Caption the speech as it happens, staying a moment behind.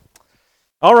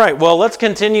All right, well, let's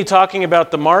continue talking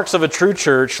about the marks of a true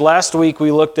church. Last week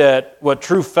we looked at what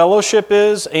true fellowship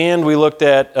is, and we looked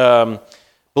at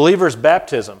believers'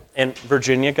 baptism. And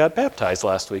Virginia got baptized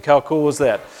last week. How cool was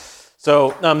that?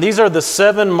 So these are the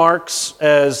 7 marks,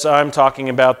 as I'm talking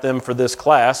about them for this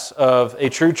class, of a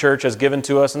true church as given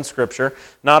to us in Scripture.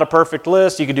 Not a perfect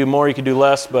list. You could do more, you could do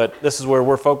less, but this is where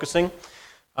we're focusing.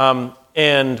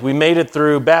 And we made it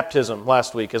through baptism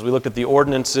last week as we looked at the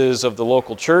ordinances of the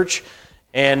local church.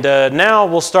 And now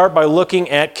we'll start by looking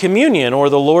at communion, or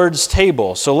the Lord's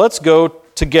table. So let's go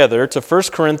together to 1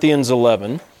 Corinthians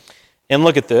 11 and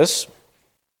look at this.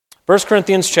 1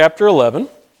 Corinthians chapter 11,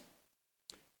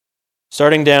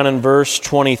 starting down in verse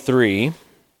 23.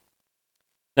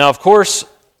 Now, of course,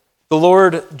 the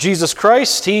Lord Jesus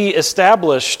Christ, He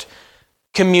established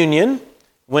communion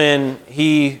when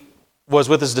He was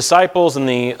with His disciples in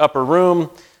the upper room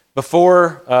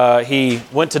before He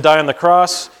went to die on the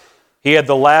cross. He had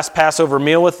the last Passover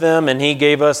meal with them, and He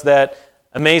gave us that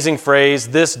amazing phrase,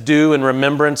 "This do in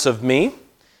remembrance of me."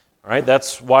 All right,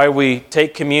 that's why we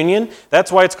take communion.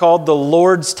 That's why it's called the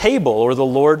Lord's table or the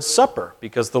Lord's Supper,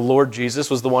 because the Lord Jesus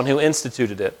was the one who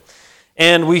instituted it.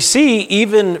 And we see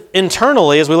even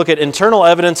internally, as we look at internal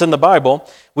evidence in the Bible,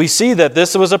 we see that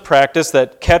this was a practice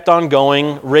that kept on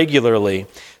going regularly.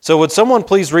 So would someone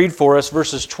please read for us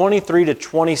verses 23 to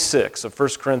 26 of 1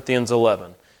 Corinthians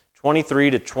 11? 23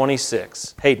 to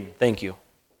 26. Hayden, thank you.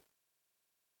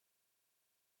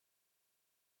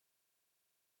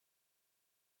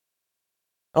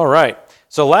 All right.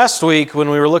 So last week when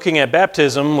we were looking at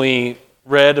baptism, we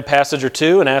read a passage or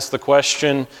two and asked the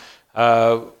question,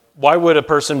 why would a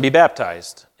person be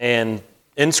baptized? And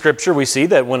in Scripture we see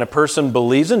that when a person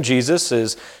believes in Jesus,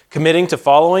 is committing to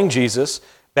following Jesus,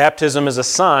 baptism is a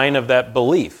sign of that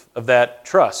belief, of that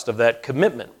trust, of that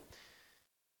commitment.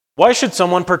 Why should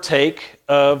someone partake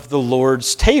of the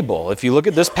Lord's table? If you look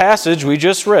at this passage we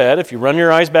just read, if you run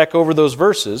your eyes back over those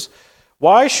verses,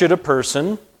 why should a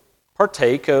person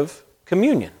partake of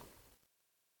communion?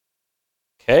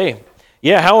 Okay.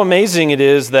 Yeah, how amazing it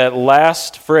is that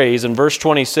last phrase in verse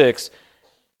 26.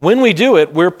 When we do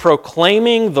it, we're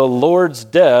proclaiming the Lord's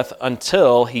death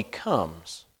until He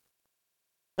comes.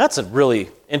 That's a really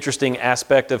interesting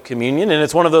aspect of communion, and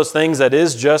it's one of those things that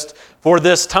is just for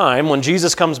this time. When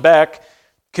Jesus comes back,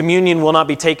 communion will not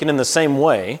be taken in the same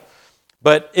way.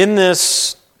 But in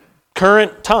this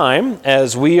current time,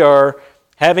 as we are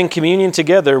having communion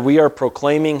together, we are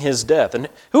proclaiming His death. And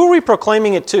who are we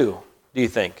proclaiming it to, do you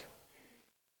think?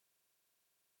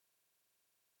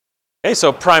 Okay,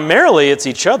 so primarily it's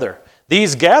each other.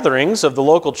 These gatherings of the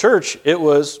local church, it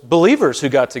was believers who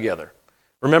got together.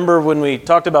 Remember when we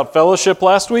talked about fellowship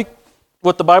last week?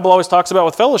 What the Bible always talks about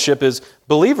with fellowship is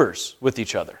believers with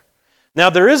each other. Now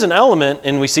there is an element,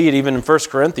 and we see it even in 1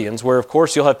 Corinthians, where of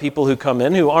course you'll have people who come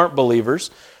in who aren't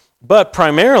believers, but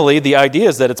primarily the idea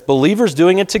is that it's believers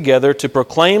doing it together to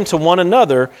proclaim to one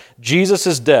another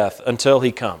Jesus' death until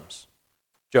He comes.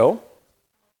 Joe?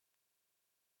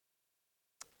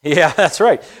 Yeah, that's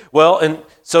right. Well, and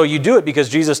so you do it because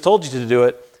Jesus told you to do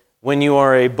it when you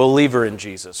are a believer in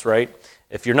Jesus, right?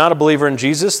 If you're not a believer in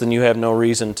Jesus, then you have no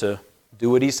reason to do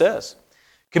what He says.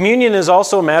 Communion is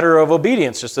also a matter of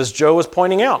obedience, just as Joe was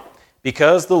pointing out,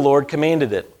 because the Lord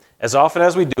commanded it. As often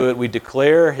as we do it, we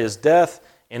declare His death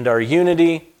and our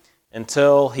unity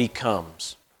until He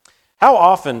comes. How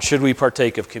often should we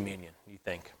partake of communion, you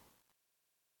think?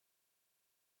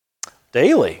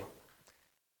 Daily.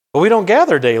 But we don't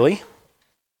gather daily.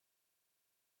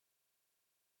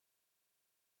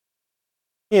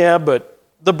 Yeah, but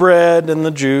the bread and the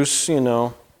juice, you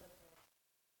know.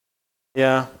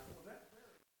 Yeah.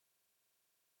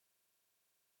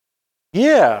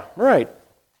 Yeah, right.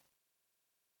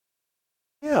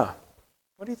 Yeah.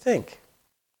 What do you think?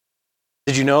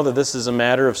 Did you know that this is a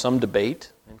matter of some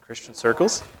debate in Christian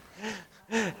circles?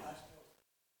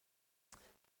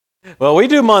 Well, we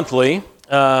do monthly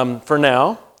for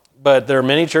now, but there are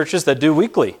many churches that do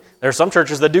weekly. There are some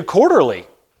churches that do quarterly.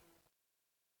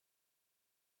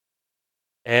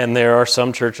 And there are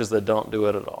some churches that don't do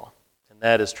it at all. And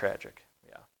that is tragic.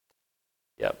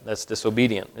 Yeah, that's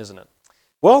disobedient, isn't it?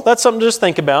 Well, that's something to just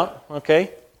think about, okay?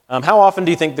 How often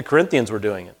do you think the Corinthians were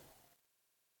doing it?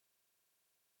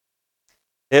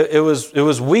 It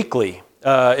was weekly,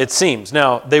 it seems.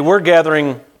 Now, they were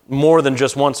gathering more than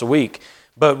just once a week,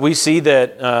 but we see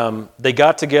that they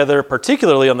got together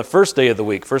particularly on the first day of the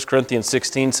week. 1 Corinthians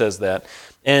 16 says that.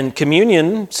 And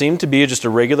communion seemed to be just a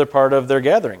regular part of their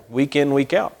gathering. Week in,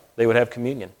 week out, they would have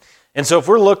communion. And so if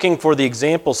we're looking for the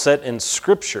example set in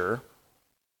Scripture,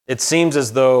 it seems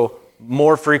as though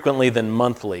more frequently than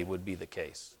monthly would be the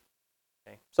case.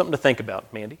 Okay? Something to think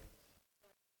about, Mandy.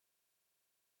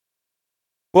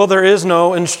 Well, there is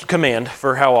no command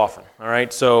for how often, all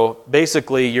right? So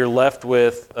basically, you're left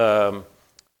with kind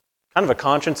of a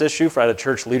conscience issue at a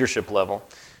church leadership level.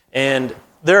 And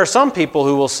there are some people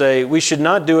who will say, we should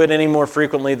not do it any more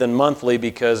frequently than monthly,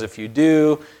 because if you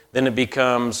do, then it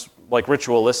becomes like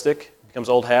ritualistic, it becomes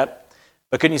old hat.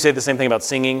 But couldn't you say the same thing about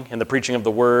singing and the preaching of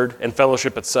the word and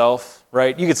fellowship itself,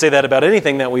 right? You could say that about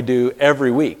anything that we do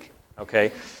every week,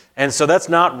 okay? And so that's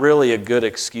not really a good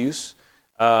excuse.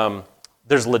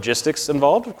 There's logistics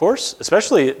involved, of course,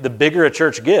 especially the bigger a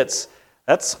church gets.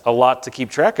 That's a lot to keep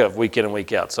track of week in and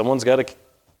week out. Someone's got to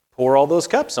pour all those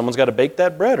cups. Someone's got to bake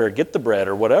that bread or get the bread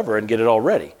or whatever and get it all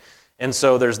ready. And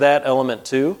so there's that element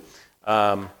too.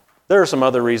 There are some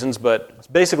other reasons, but it's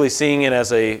basically seeing it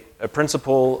as a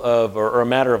principle of or a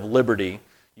matter of liberty.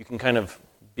 You can kind of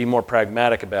be more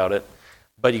pragmatic about it,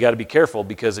 but you got to be careful,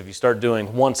 because if you start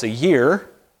doing once a year,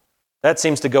 that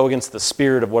seems to go against the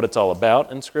spirit of what it's all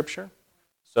about in Scripture.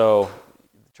 So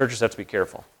churches have to be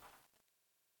careful.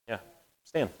 Yeah,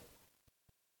 Stan.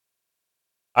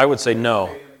 I would say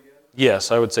no.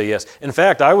 Yes, I would say yes. In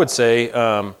fact, I would say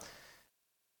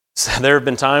there have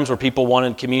been times where people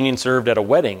wanted communion served at a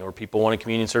wedding, or people wanted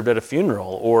communion served at a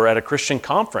funeral, or at a Christian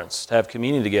conference to have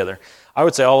communion together. I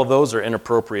would say all of those are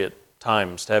inappropriate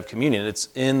times to have communion. It's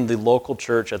in the local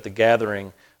church, at the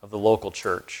gathering of the local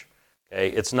church. Okay?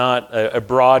 It's not a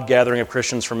broad gathering of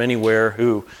Christians from anywhere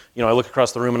who, I look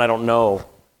across the room and I don't know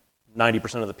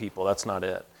 90% of the people. That's not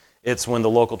it. It's when the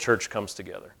local church comes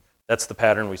together. That's the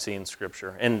pattern we see in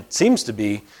Scripture. And it seems to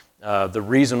be the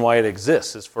reason why it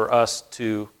exists is for us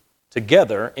to,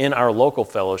 together in our local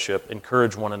fellowship,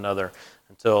 encourage one another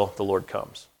until the Lord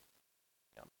comes.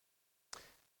 Yeah.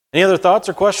 Any other thoughts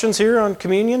or questions here on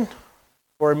communion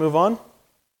before I move on? I'm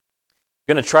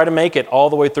going to try to make it all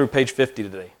the way through page 50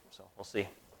 today. We'll see.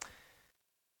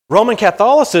 Roman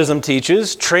Catholicism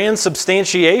teaches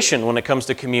transubstantiation when it comes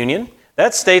to communion.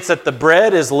 That states that the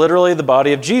bread is literally the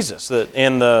body of Jesus,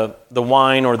 and the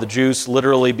wine or the juice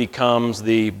literally becomes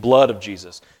the blood of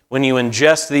Jesus. When you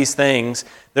ingest these things,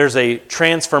 there's a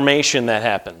transformation that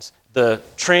happens. The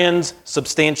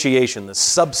transubstantiation, the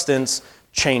substance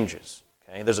changes.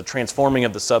 Okay? There's a transforming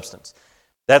of the substance.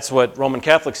 That's what Roman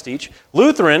Catholics teach.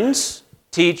 Lutherans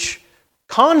teach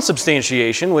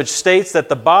consubstantiation, which states that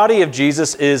the body of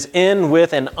Jesus is in,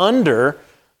 with, and under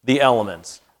the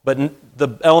elements. But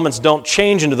the elements don't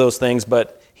change into those things,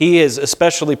 but he is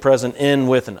especially present in,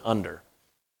 with, and under.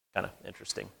 Kind of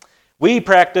interesting. We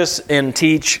practice and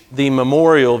teach the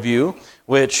memorial view,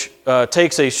 which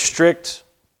takes a strict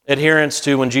adherence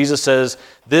to when Jesus says,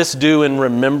 "This do in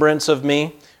remembrance of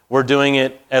me." We're doing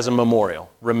it as a memorial,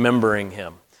 remembering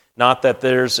him. Not that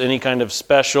there's any kind of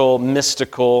special,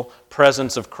 mystical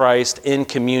presence of Christ in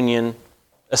communion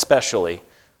especially,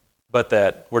 but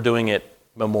that we're doing it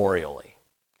memorially.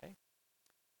 Okay?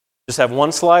 Just have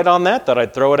one slide on that, thought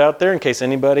I'd throw it out there in case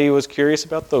anybody was curious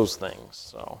about those things.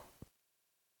 So,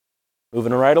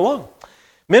 moving right along.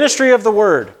 Ministry of the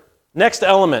Word. Next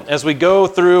element as we go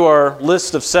through our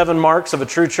list of 7 marks of a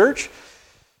true church.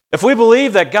 If we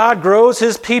believe that God grows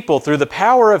his people through the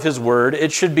power of his word,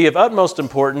 it should be of utmost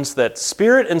importance that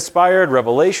Spirit-inspired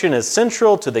revelation is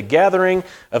central to the gathering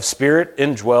of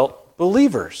Spirit-indwelt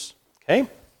believers. Okay?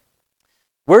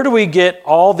 Where do we get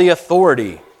all the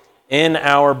authority in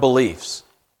our beliefs?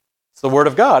 It's the Word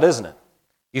of God, isn't it?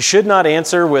 You should not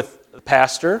answer with the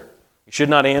pastor. You should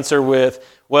not answer with,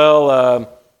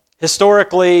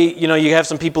 historically, you have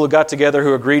some people who got together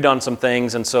who agreed on some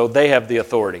things, and so they have the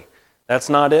authority. That's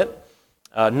not it.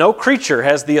 No creature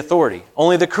has the authority.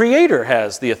 Only the Creator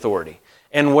has the authority.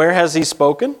 And where has he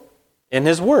spoken? In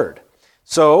his Word.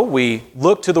 So we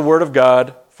look to the Word of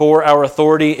God for our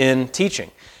authority in teaching.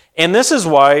 And this is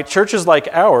why churches like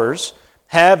ours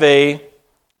have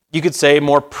you could say,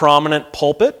 more prominent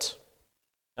pulpit.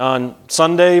 On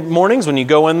Sunday mornings, when you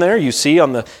go in there, you see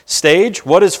on the stage,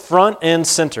 what is front and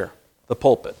center? The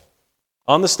pulpit.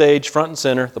 On the stage, front and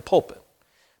center, the pulpit.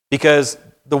 Because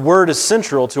the Word is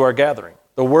central to our gathering.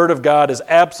 The Word of God is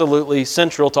absolutely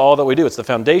central to all that we do. It's the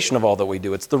foundation of all that we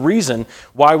do. It's the reason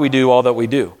why we do all that we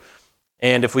do.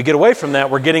 And if we get away from that,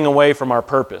 we're getting away from our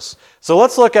purpose. So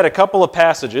let's look at a couple of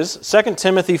passages. 2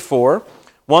 Timothy 4,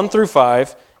 1 through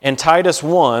 5, and Titus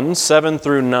 1, 7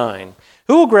 through 9.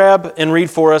 Who will grab and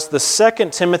read for us the 2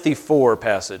 Timothy 4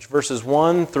 passage, verses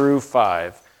 1 through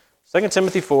 5? 2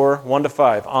 Timothy 4, 1 to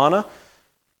 5. Anna,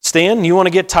 Stan, you want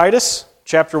to get Titus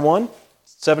chapter 1?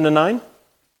 7 to 9?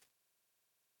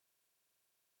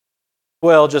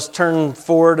 Well, just turn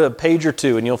forward a page or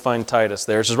two and you'll find Titus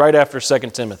there. This is right after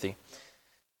 2 Timothy.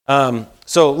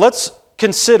 So let's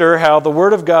consider how the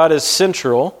Word of God is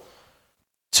central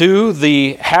to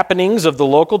the happenings of the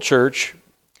local church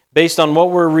based on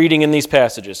what we're reading in these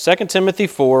passages. 2 Timothy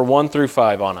 4, 1 through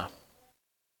 5, Anna.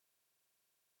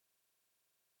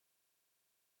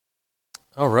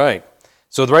 All right.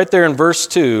 So right there in verse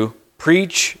 2,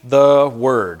 preach the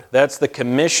Word. That's the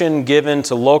commission given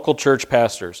to local church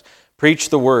pastors. Preach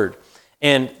the Word.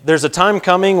 And there's a time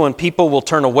coming when people will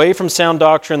turn away from sound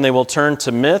doctrine. They will turn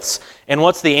to myths. And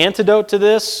what's the antidote to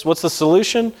this? What's the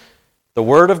solution? The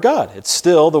Word of God. It's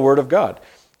still the Word of God.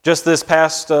 Just this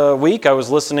past week, I was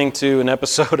listening to an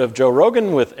episode of Joe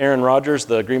Rogan with Aaron Rodgers,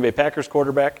 the Green Bay Packers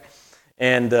quarterback.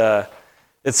 And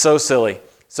it's so silly.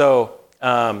 So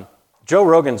Joe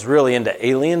Rogan's really into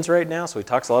aliens right now. So he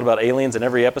talks a lot about aliens in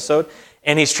every episode.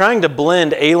 And he's trying to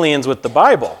blend aliens with the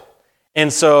Bible.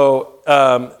 And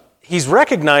so he's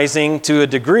recognizing to a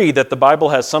degree that the Bible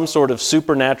has some sort of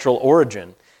supernatural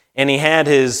origin. And he had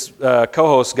his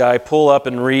co-host guy pull up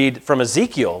and read from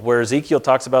Ezekiel, where Ezekiel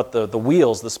talks about the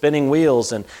wheels, the spinning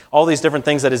wheels, and all these different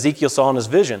things that Ezekiel saw in his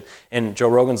vision. And Joe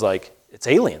Rogan's like, it's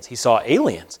aliens. He saw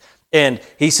aliens. And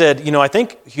he said, I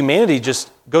think humanity just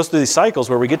goes through these cycles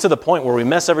where we get to the point where we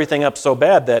mess everything up so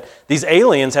bad that these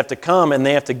aliens have to come and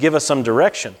they have to give us some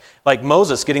direction. Like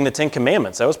Moses getting the 10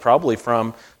 Commandments. That was probably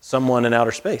from someone in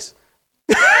outer space.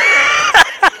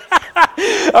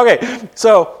 Okay,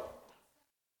 so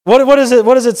what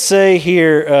does it say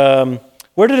here?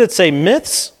 Where did it say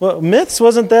myths? Well, myths,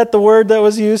 wasn't that the word that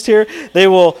was used here? They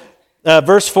will,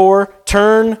 verse 4,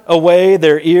 turn away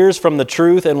their ears from the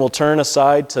truth and will turn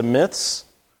aside to myths.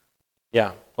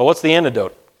 Yeah. Well, what's the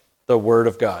antidote? The Word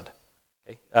of God.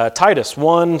 Okay. Titus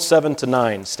 1,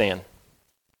 7-9, Stan.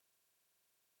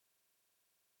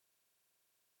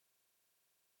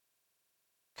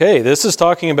 Okay, this is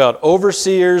talking about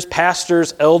overseers,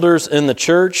 pastors, elders in the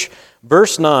church.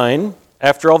 Verse 9,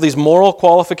 after all these moral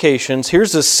qualifications,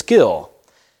 here's a skill.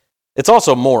 It's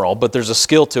also moral, but there's a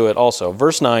skill to it also.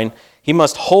 Verse 9, he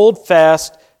must hold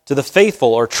fast to the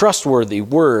faithful or trustworthy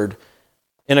word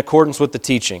in accordance with the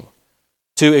teaching,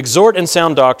 to exhort in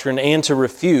sound doctrine and to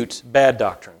refute bad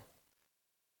doctrine.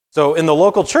 So in the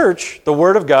local church, the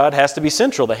Word of God has to be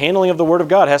central. The handling of the Word of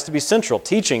God has to be central.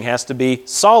 Teaching has to be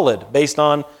solid based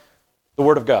on the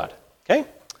Word of God. Okay?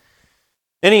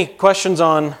 Any questions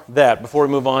on that before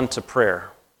we move on to prayer,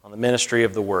 on the ministry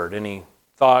of the Word? Any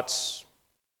thoughts?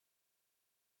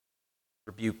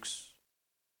 Rebukes?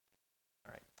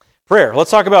 All right. Prayer.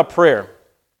 Let's talk about prayer.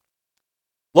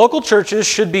 Local churches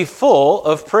should be full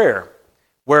of prayer.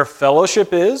 Where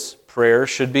fellowship is, prayer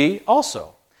should be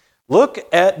also. Look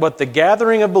at what the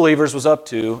gathering of believers was up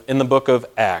to in the book of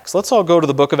Acts. Let's all go to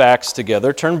the book of Acts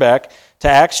together. Turn back to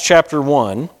Acts chapter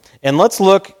 1, and let's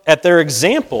look at their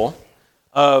example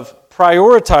of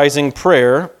prioritizing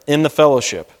prayer in the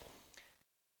fellowship.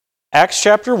 Acts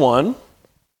chapter 1,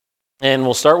 and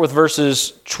we'll start with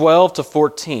verses 12 to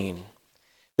 14.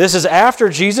 This is after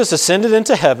Jesus ascended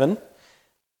into heaven,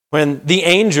 when the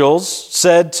angels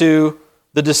said to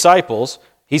the disciples,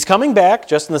 he's coming back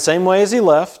just in the same way as he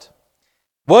left.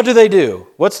 What do?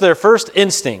 What's their first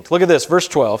instinct? Look at this, verse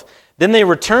 12. Then they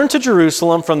returned to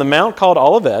Jerusalem from the mount called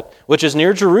Olivet, which is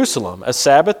near Jerusalem, a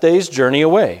Sabbath day's journey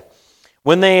away.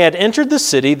 When they had entered the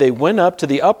city, they went up to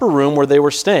the upper room where they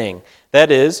were staying. That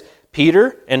is,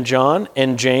 Peter and John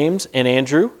and James and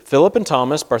Andrew, Philip and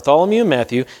Thomas, Bartholomew and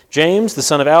Matthew, James the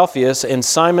son of Alphaeus, and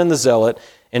Simon the Zealot,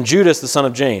 and Judas the son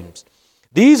of James.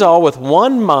 These all with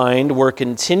one mind were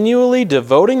continually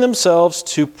devoting themselves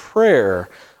to prayer,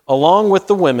 along with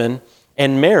the women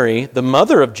and Mary, the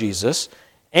mother of Jesus,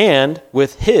 and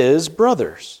with his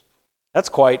brothers. That's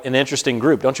quite an interesting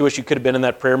group. Don't you wish you could have been in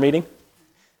that prayer meeting?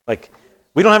 Like,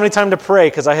 we don't have any time to pray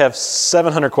because I have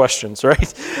 700 questions,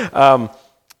 right?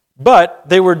 But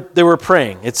they were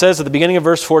praying. It says at the beginning of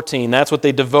verse 14, that's what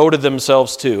they devoted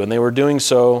themselves to, and they were doing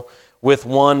so with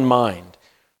one mind.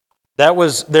 That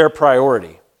was their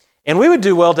priority. And we would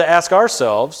do well to ask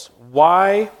ourselves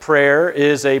why prayer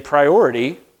is a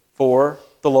priority for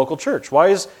the local church. Why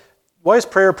is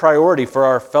prayer a priority for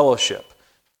our fellowship?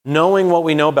 Knowing what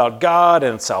we know about God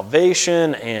and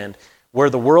salvation and where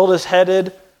the world is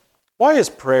headed, why is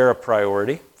prayer a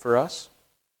priority for us?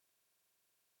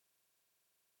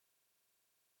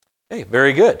 Okay,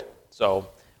 very good. So,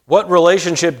 what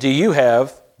relationship do you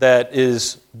have that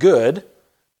is good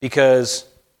because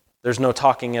there's no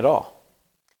talking at all?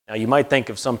 Now, you might think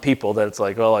of some people that it's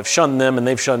like, well, I've shunned them and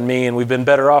they've shunned me and we've been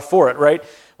better off for it, right?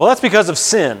 Well, that's because of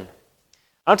sin.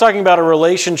 I'm talking about a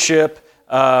relationship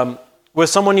with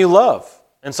someone you love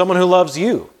and someone who loves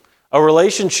you. A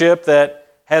relationship that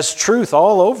has truth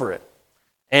all over it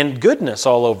and goodness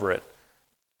all over it.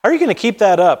 How are you going to keep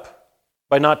that up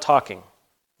by not talking.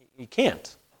 You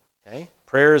can't. Okay?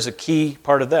 Prayer is a key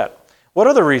part of that. What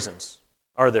other reasons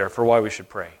are there for why we should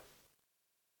pray?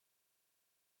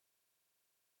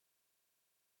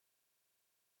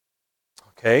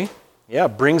 Okay, yeah,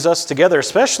 brings us together,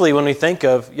 especially when we think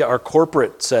of our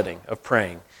corporate setting of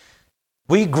praying.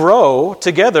 We grow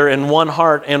together in one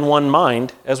heart and one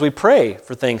mind as we pray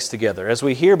for things together, as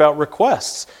we hear about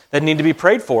requests that need to be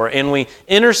prayed for, and we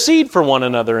intercede for one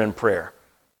another in prayer.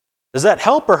 Does that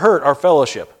help or hurt our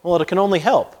fellowship? Well, it can only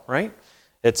help, right?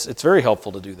 It's very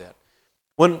helpful to do that.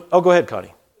 Go ahead,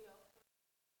 Connie.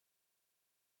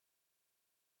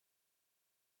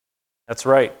 That's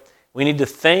right. We need to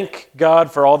thank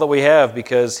God for all that we have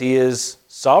because He is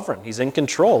sovereign. He's in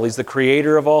control. He's the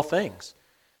creator of all things.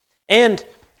 And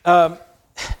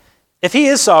if He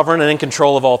is sovereign and in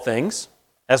control of all things,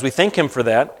 as we thank Him for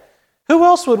that, who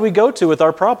else would we go to with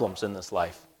our problems in this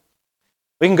life?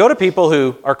 We can go to people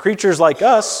who are creatures like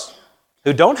us,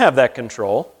 who don't have that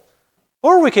control,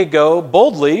 or we could go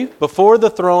boldly before the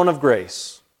throne of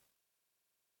grace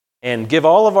and give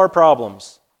all of our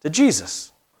problems to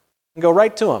Jesus and go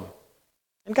right to Him.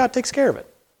 And God takes care of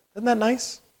it. Isn't that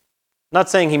nice? Not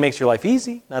saying He makes your life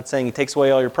easy, not saying He takes away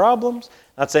all your problems,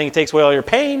 not saying He takes away all your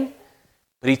pain,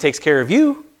 but He takes care of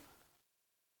you,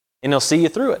 and He'll see you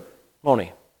through it, won't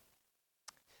He?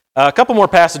 A couple more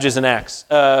passages in Acts,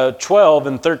 12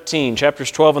 and 13, chapters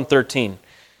 12 and 13.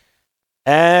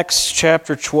 Acts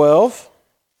chapter 12,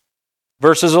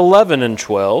 verses 11 and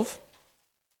 12.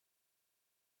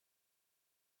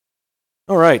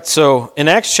 All right, so in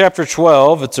Acts chapter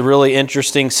 12, it's a really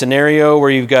interesting scenario where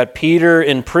you've got Peter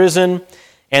in prison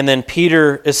and then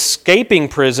Peter escaping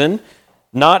prison,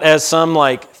 not as some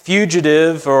like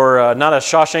fugitive or not a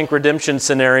Shawshank Redemption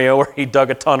scenario where he dug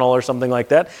a tunnel or something like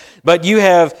that, but you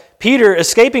have Peter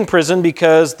escaping prison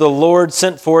because the Lord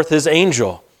sent forth His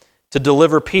angel to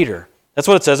deliver Peter. That's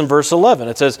what it says in verse 11.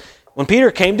 It says, when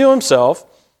Peter came to himself,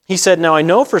 he said, "Now I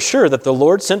know for sure that the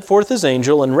Lord sent forth His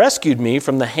angel and rescued me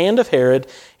from the hand of Herod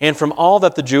and from all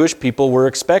that the Jewish people were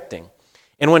expecting.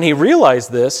 And when he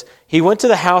realized this, he went to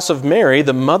the house of Mary,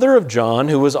 the mother of John,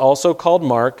 who was also called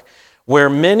Mark, where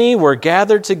many were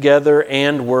gathered together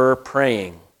and were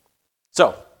praying."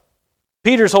 So,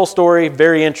 Peter's whole story,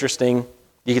 very interesting.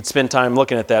 You could spend time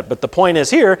looking at that. But the point is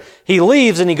here, he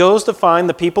leaves and he goes to find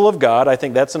the people of God. I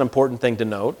think that's an important thing to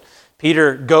note.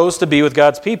 Peter goes to be with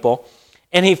God's people.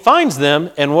 And he finds them,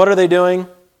 and what are they doing?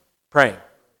 Praying.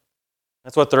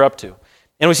 That's what they're up to.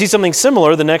 And we see something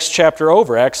similar the next chapter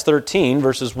over, Acts 13,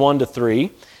 verses 1 to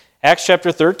 3. Acts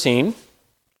chapter 13,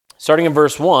 starting in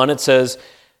verse 1, it says,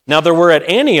 "Now there were at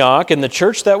Antioch, in the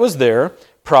church that was there,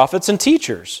 prophets and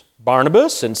teachers,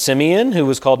 Barnabas and Simeon, who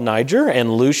was called Niger,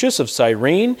 and Lucius of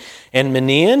Cyrene, and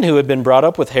Manaen, who had been brought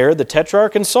up with Herod the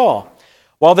Tetrarch, and Saul.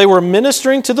 While they were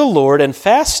ministering to the Lord and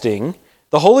fasting,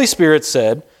 the Holy Spirit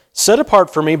said, 'Set apart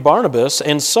for me Barnabas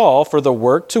and Saul for the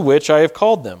work to which I have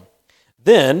called them.'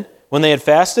 Then, when they had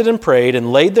fasted and prayed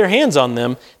and laid their hands on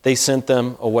them, they sent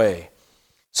them away."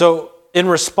 So, in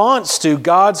response to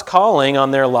God's calling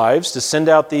on their lives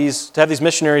to have these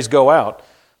missionaries go out,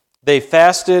 they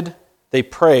fasted, they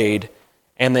prayed,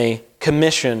 and they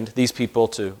commissioned these people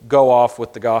to go off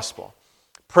with the gospel.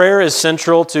 Prayer is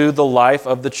central to the life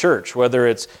of the church, whether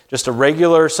it's just a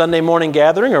regular Sunday morning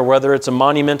gathering or whether it's a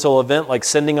monumental event like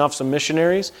sending off some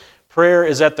missionaries. Prayer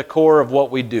is at the core of what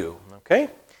we do. Okay?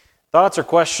 Thoughts or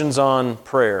questions on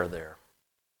prayer there?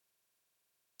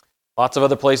 Lots of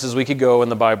other places we could go in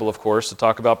the Bible, of course, to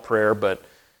talk about prayer, but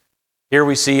here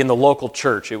we see in the local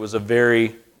church it was a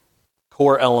very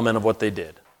core element of what they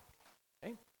did.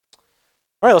 Okay?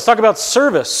 All right, let's talk about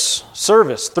service.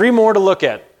 Service. 3 more to look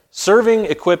at. Serving,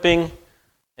 equipping,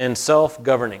 and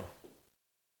self-governing.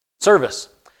 Service.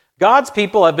 God's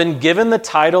people have been given the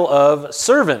title of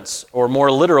servants, or more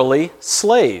literally,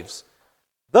 slaves.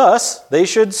 Thus, they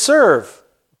should serve.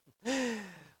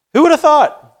 Who would have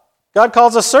thought? God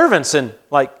calls us servants and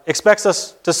expects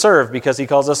us to serve because He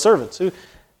calls us servants.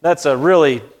 That's a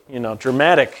really,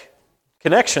 dramatic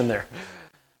connection there.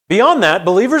 Beyond that,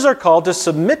 believers are called to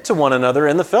submit to one another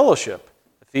in the fellowship.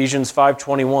 Ephesians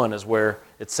 5:21 is where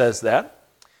it says that.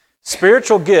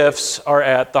 Spiritual gifts are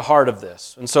at the heart of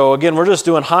this. And so again, we're just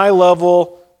doing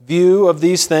high-level view of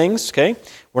these things, okay?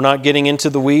 We're not getting into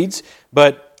the weeds.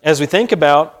 But as we think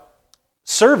about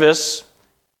service,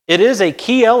 it is a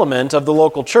key element of the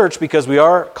local church because we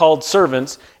are called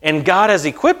servants, and God has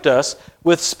equipped us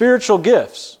with spiritual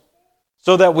gifts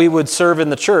so that we would serve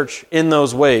in the church in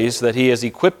those ways that He has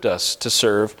equipped us to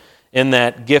serve in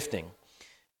that gifting.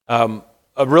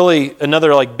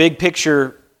 Another big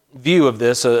picture view of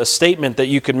this, a statement that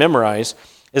you could memorize.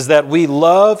 is that we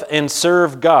love and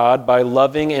serve God by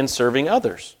loving and serving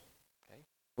others.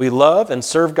 We love and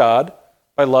serve God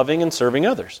by loving and serving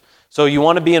others. So you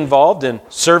want to be involved in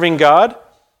serving God?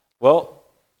 Well,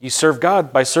 you serve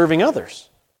God by serving others.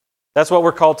 That's what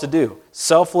we're called to do.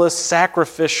 Selfless,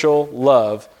 sacrificial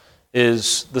love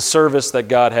is the service that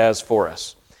God has for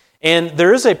us. And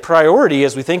there is a priority,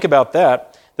 as we think about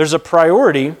that, there's a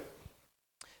priority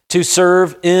to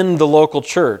serve in the local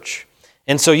church.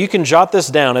 And so you can jot this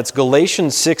down. It's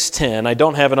Galatians 6:10. I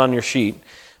don't have it on your sheet.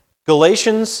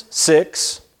 Galatians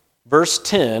 6, verse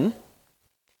 10.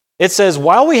 It says,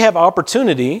 "While we have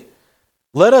opportunity,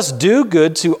 let us do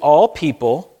good to all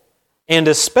people, and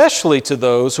especially to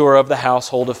those who are of the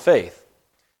household of faith."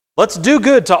 Let's do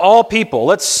good to all people.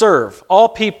 Let's serve all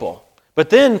people. But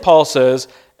then Paul says,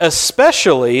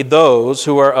 especially those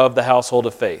who are of the household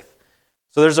of faith.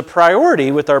 So there's a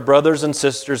priority with our brothers and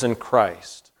sisters in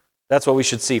Christ. That's what we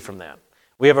should see from that.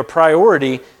 We have a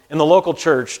priority in the local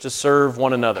church to serve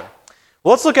one another.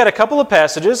 Well, let's look at a couple of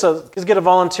passages. Let's get a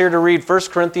volunteer to read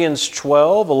 1 Corinthians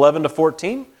 12, 11 to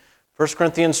 14. 1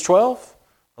 Corinthians 12,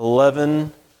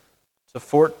 11 to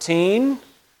 14.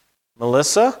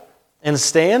 Melissa and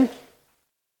Stan.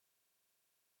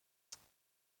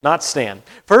 Not Stan.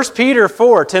 1 Peter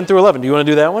 4, 10 through 11. Do you want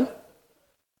to do that one?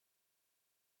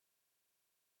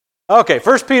 Okay,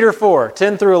 1 Peter 4,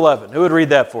 10 through 11. Who would read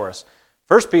that for us?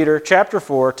 1 Peter chapter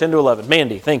 4, 10 to 11.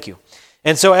 Mandy, thank you.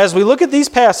 And so as we look at these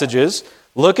passages,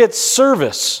 look at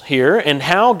service here and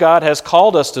how God has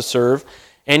called us to serve,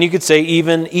 and you could say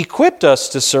even equipped us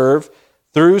to serve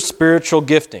through spiritual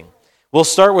gifting. We'll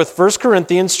start with 1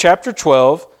 Corinthians chapter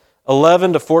 12,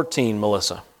 11 to 14,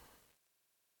 Melissa.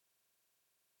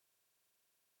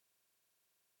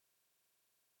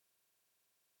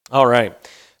 All right.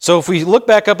 So if we look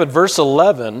back up at verse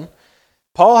 11,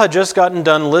 Paul had just gotten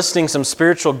done listing some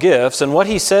spiritual gifts, and what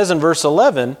he says in verse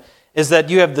 11 is that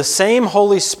you have the same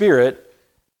Holy Spirit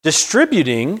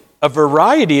distributing a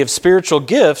variety of spiritual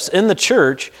gifts in the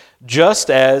church just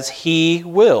as He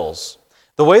wills.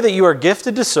 The way that you are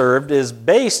gifted to serve is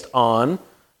based on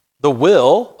the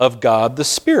will of God the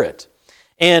Spirit.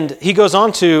 And he goes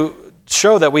on to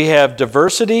show that we have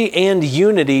diversity and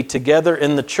unity together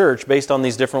in the church based on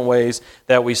these different ways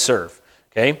that we serve.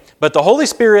 Okay? But the Holy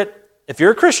Spirit, if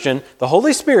you're a Christian, the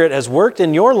Holy Spirit has worked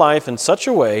in your life in such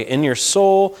a way, in your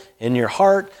soul, in your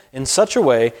heart, in such a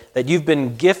way that you've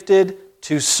been gifted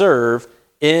to serve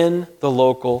in the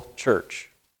local church.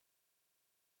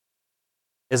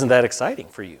 Isn't that exciting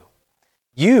for you?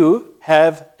 You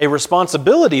have a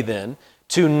responsibility then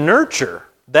to nurture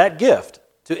that gift,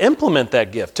 to implement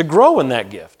that gift, to grow in that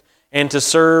gift, and to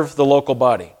serve the local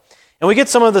body. And we get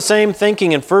some of the same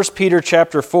thinking in 1 Peter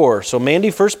chapter 4. So Mandy,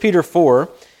 1 Peter 4,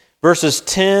 verses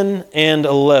 10 and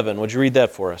 11. Would you read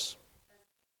that for us?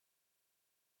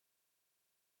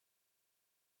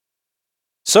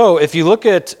 So if you look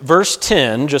at verse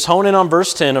 10, just hone in on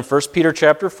verse 10 of 1 Peter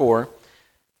chapter 4,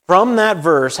 from that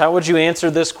verse, how would you answer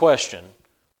this question?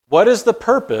 What is the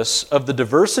purpose of the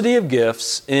diversity of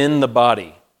gifts in the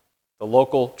body, the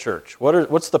local church?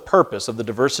 What's the purpose of the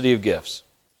diversity of gifts?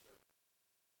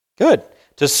 Good.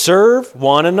 To serve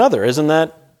one another. Isn't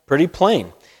that pretty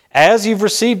plain? As you've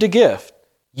received a gift,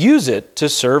 use it to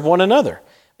serve one another.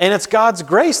 And it's God's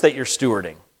grace that you're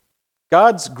stewarding.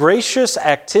 God's gracious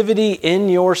activity in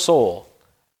your soul.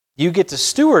 You get to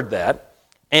steward that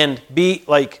and be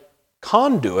like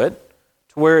conduit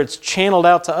to where it's channeled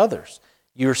out to others.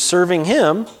 You're serving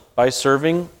Him by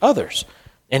serving others.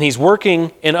 And He's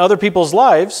working in other people's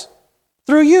lives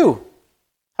through you.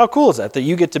 How cool is that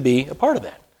you get to be a part of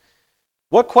that?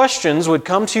 What questions would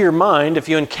come to your mind if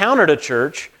you encountered a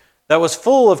church that was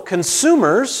full of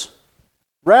consumers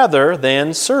rather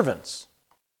than servants?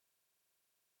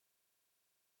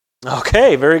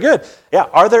 Okay, very good. Yeah,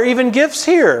 are there even gifts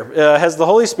here? Has the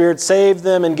Holy Spirit saved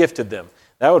them and gifted them?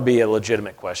 That would be a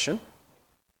legitimate question.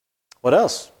 What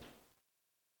else?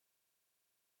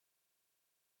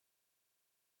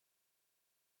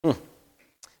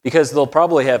 Because they'll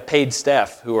probably have paid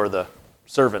staff who are the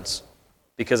servants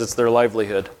because it's their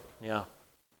livelihood. Yeah.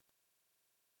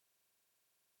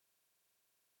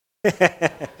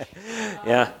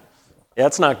 Yeah,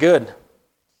 it's not good.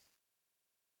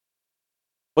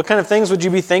 What kind of things would you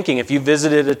be thinking if you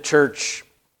visited a church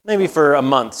maybe for a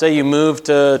month? Say you move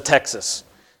to Texas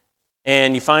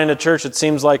and you find a church that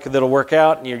seems like that'll work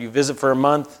out, and you visit for a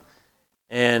month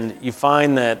and you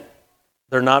find that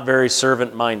they're not very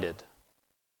servant-minded.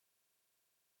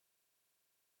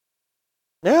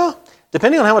 Yeah,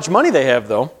 depending on how much money they have,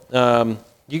 though.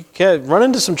 You can run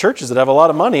into some churches that have a lot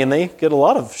of money and they get a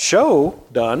lot of show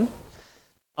done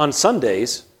on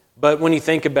Sundays, But when you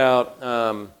think about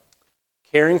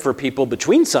caring for people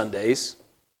between Sundays,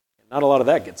 not a lot of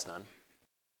that gets done.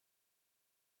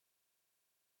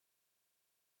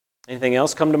 Anything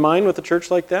else come to mind with a church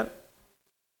like that?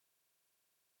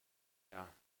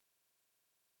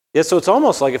 Yeah, so it's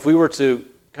almost like if we were to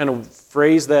kind of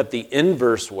phrase that the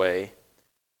inverse way,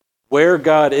 where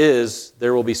God is,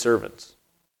 there will be servants.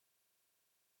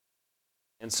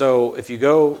 And so if you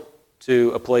go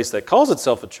to a place that calls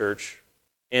itself a church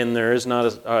and there is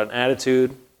not an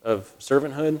attitude of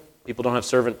servanthood, people don't have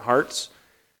servant hearts,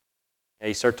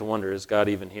 you start to wonder, is God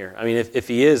even here? I mean, if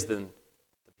he is, then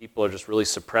the people are just really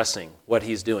suppressing what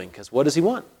he's doing. Because what does he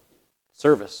want?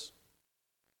 Service.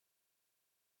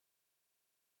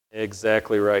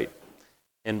 Exactly right.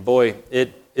 And boy,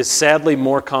 it is sadly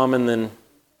more common than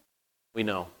we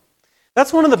know.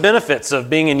 That's one of the benefits of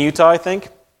being in Utah, I think,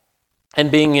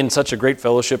 and being in such a great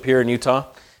fellowship here in Utah,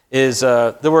 is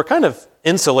that we're kind of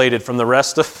insulated from the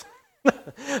rest of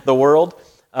the world.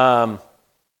 Like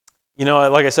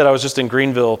I said, I was just in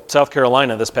Greenville, South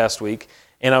Carolina this past week,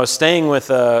 and I was staying with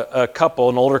a couple,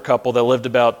 an older couple that lived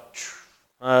about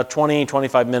 20,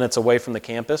 25 minutes away from the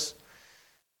campus.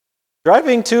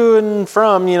 Driving to and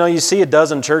from, you see a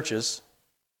dozen churches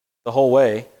the whole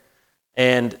way,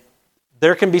 and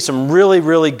there can be some really,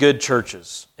 really good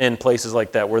churches in places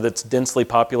like that where that's densely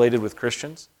populated with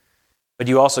Christians, but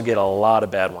you also get a lot of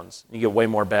bad ones. You get way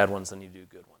more bad ones than you do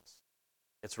good ones.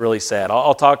 It's really sad.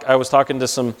 I was talking to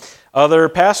some other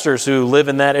pastors who live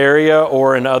in that area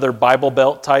or in other Bible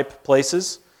Belt type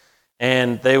places,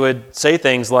 and they would say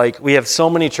things like, we have so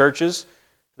many churches,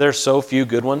 there's so few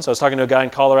good ones. I was talking to a guy in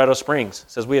Colorado Springs. He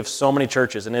says, we have so many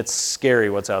churches, and it's scary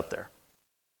what's out there.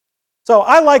 So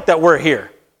I like that we're here,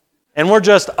 and we're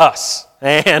just us.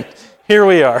 And here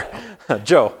we are.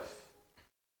 Joe.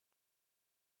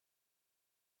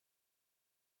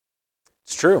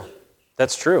 It's true.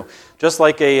 That's true. Just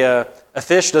like a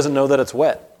fish doesn't know that it's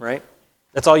wet, right?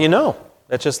 That's all you know.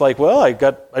 That's just like, well, I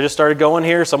just started going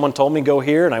here. Someone told me go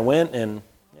here, and I went, and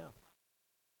yeah.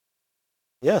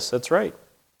 Yes, that's right.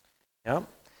 Yeah.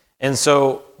 And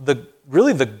so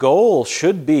really the goal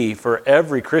should be for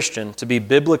every Christian to be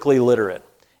biblically literate.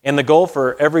 And the goal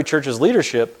for every church's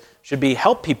leadership should be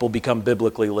help people become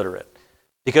biblically literate.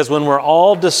 Because when we're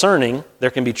all discerning, there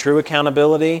can be true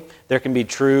accountability, there can be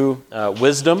true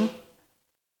wisdom.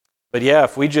 But yeah,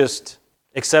 if we just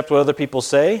accept what other people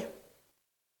say,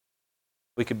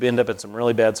 we could end up in some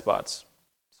really bad spots.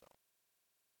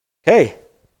 Okay.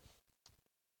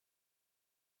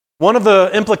 One of the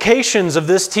implications of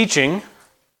this teaching,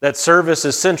 that service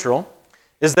is central,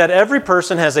 is that every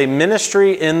person has a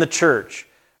ministry in the church.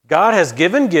 God has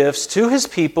given gifts to his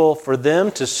people for them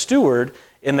to steward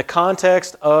in the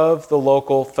context of the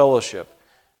local fellowship.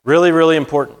 Really, really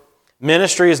important.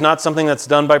 Ministry is not something that's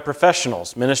done by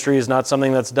professionals. Ministry is not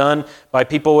something that's done by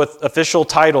people with official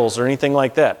titles or anything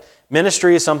like that.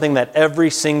 Ministry is something that every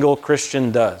single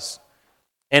Christian does.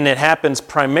 And it happens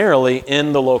primarily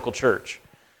in the local church.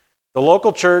 The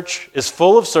local church is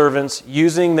full of servants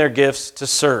using their gifts to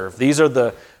serve. These are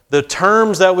the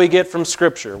terms that we get from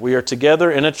Scripture. We are together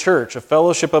in a church, a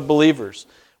fellowship of believers.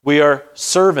 We are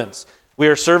servants. We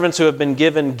are servants who have been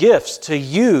given gifts to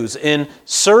use in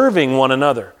serving one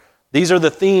another. These are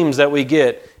the themes that we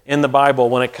get in the Bible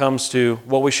when it comes to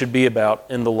what we should be about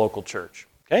in the local church.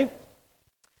 Okay?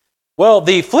 Well,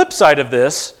 the flip side of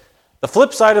this, the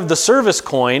flip side of the service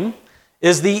coin,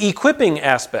 is the equipping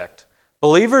aspect.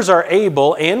 Believers are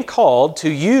able and called to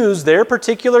use their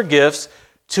particular gifts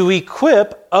to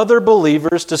equip other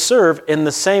believers to serve in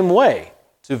the same way,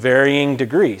 to varying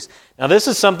degrees. Now, this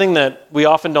is something that we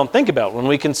often don't think about. When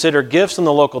we consider gifts in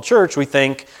the local church, we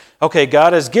think, okay,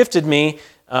 God has gifted me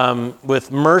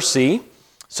with mercy,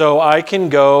 so I can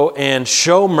go and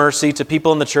show mercy to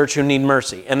people in the church who need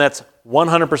mercy. And that's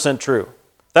 100% true,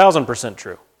 1,000%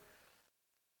 true.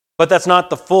 But that's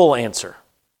not the full answer.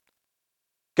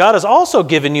 God has also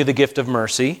given you the gift of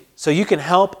mercy so you can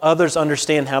help others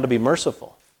understand how to be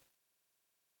merciful.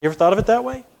 You ever thought of it that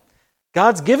way?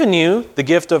 God's given you the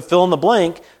gift of fill in the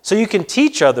blank so you can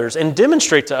teach others and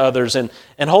demonstrate to others and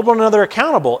hold one another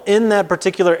accountable in that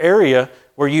particular area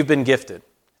where you've been gifted.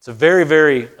 It's a very,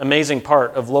 very amazing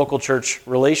part of local church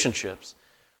relationships.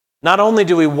 Not only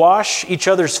do we wash each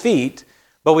other's feet,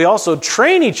 but we also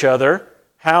train each other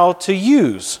how to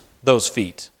use those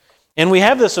feet. And we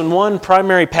have this in one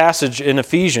primary passage in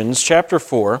Ephesians chapter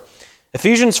 4,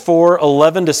 Ephesians 4,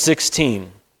 11 to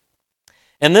 16.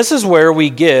 And this is where we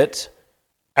get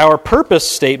our purpose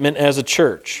statement as a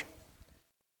church.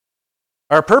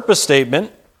 Our purpose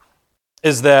statement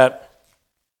is that,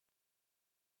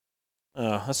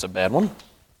 that's a bad one.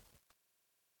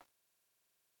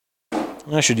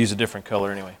 I should use a different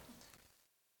color anyway.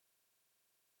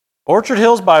 Orchard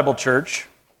Hills Bible Church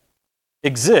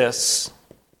exists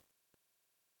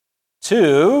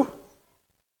to,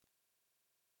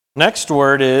 next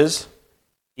word is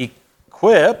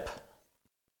equip.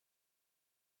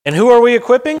 And who are we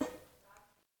equipping?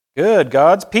 Good,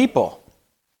 God's people.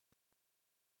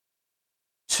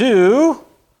 To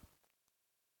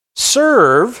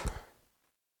serve.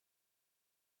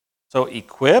 So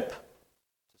equip,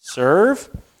 serve.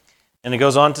 And it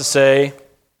goes on to say,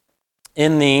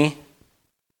 and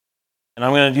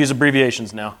I'm going to use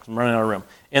abbreviations now because I'm running out of room.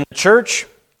 In the church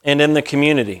and in the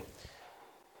community.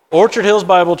 Orchard Hills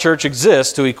Bible Church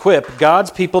exists to equip God's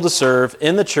people to serve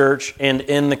in the church and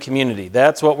in the community.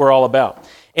 That's what we're all about.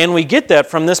 And we get that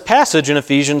from this passage in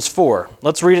Ephesians 4.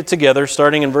 Let's read it together,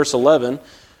 starting in verse 11.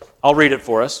 I'll read it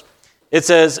for us. It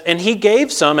says, "And he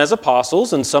gave some as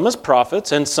apostles, and some as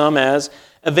prophets, and some as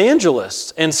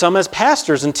evangelists, and some as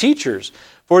pastors and teachers,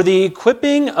 for the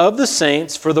equipping of the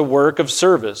saints for the work of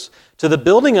service, to the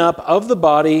building up of the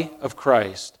body of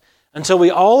Christ, until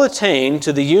we all attain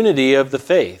to the unity of the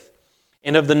faith,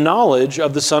 and of the knowledge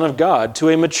of the Son of God, to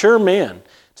a mature man,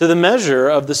 to the measure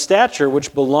of the stature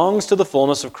which belongs to the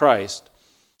fullness of Christ.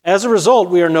 As a result,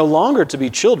 we are no longer to be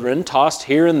children, tossed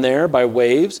here and there by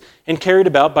waves, and carried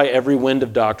about by every wind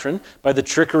of doctrine, by the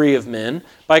trickery of men,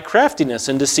 by craftiness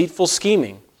and deceitful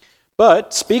scheming.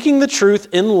 But, speaking the truth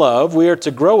in love, we are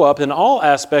to grow up in all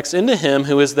aspects into Him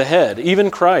who is the head, even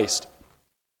Christ,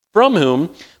 from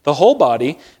whom the whole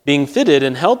body, being fitted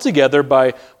and held together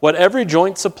by what every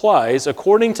joint supplies,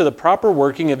 according to the proper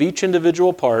working of each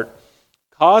individual part,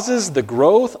 causes the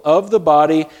growth of the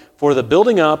body for the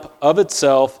building up of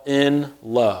itself in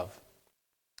love."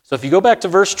 So if you go back to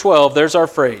verse 12, there's our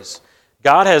phrase.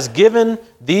 God has given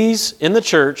these in the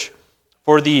church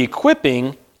for the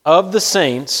equipping of the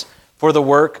saints for the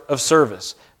work of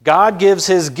service. God gives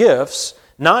His gifts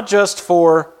not just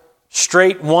for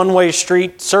straight one-way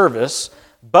street service,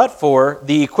 but for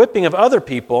the equipping of other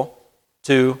people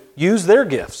to use their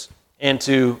gifts and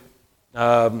to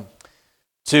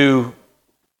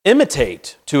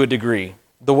imitate, to a degree,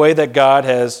 the way that God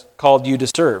has called you to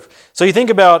serve. So you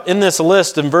think about in this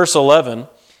list in verse 11,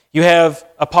 you have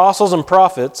apostles and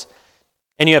prophets,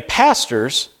 and you have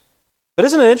pastors, but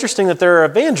isn't it interesting that there are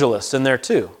evangelists in there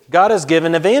too? God has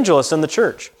given evangelists in the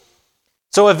church.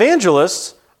 So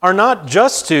evangelists are not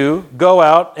just to go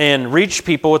out and reach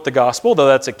people with the gospel, though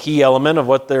that's a key element of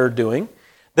what they're doing.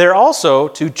 They're also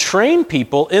to train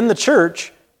people in the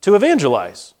church to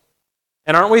evangelize.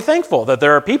 And aren't we thankful that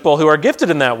there are people who are gifted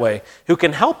in that way, who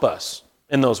can help us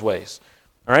in those ways?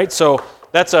 All right, so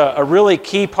that's a really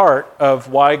key part of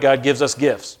why God gives us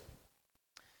gifts.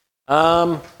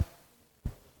 Yeah,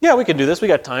 we can do this. We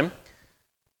got time.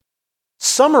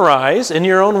 Summarize in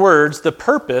your own words the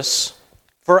purpose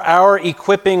for our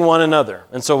equipping one another.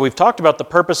 And so we've talked about the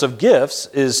purpose of gifts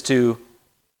is to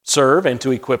serve and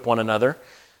to equip one another.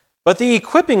 But the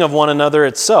equipping of one another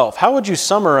itself, how would you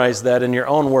summarize that in your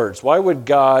own words? Why would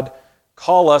God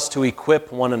call us to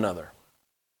equip one another?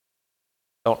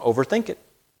 Don't overthink it.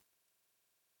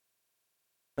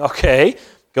 Okay,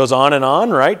 goes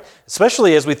on, right?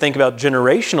 Especially as we think about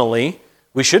generationally,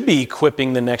 we should be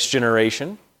equipping the next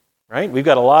generation, right? We've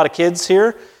got a lot of kids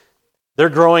here. They're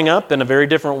growing up in a very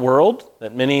different world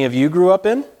that many of you grew up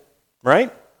in,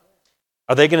 right?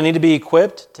 Are they going to need to be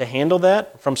equipped to handle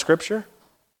that from Scripture?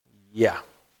 Yeah.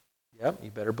 Yep,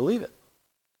 you better believe it.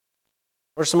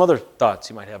 What are some other thoughts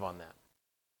you might have on that?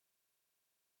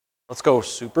 Let's go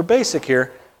super basic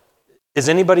here. Is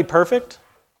anybody perfect?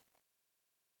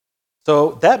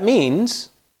 So that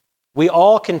means we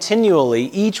all continually,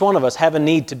 each one of us, have a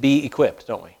need to be equipped,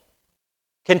 don't we?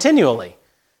 Continually.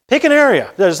 Pick an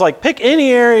area. Pick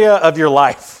any area of your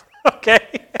life, okay?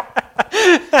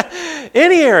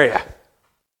 Any area.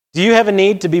 Do you have a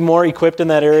need to be more equipped in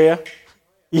that area?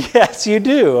 Yes, you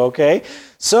do, okay?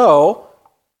 So,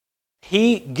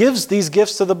 He gives these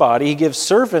gifts to the body. He gives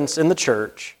servants in the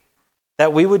church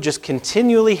that we would just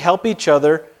continually help each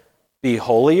other be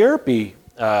holier, be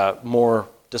more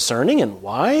discerning and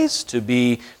wise, to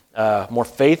be more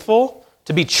faithful,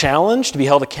 to be challenged, to be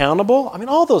held accountable. I mean,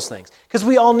 all those things. Because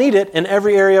we all need it in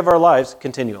every area of our lives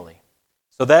continually.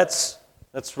 So that's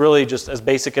really just as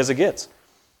basic as it gets.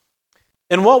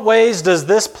 In what ways does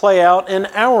this play out in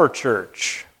our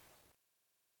church?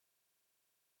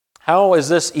 How is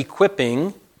this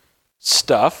equipping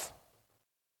stuff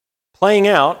playing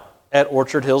out at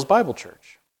Orchard Hills Bible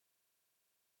Church?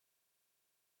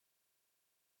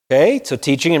 Okay, so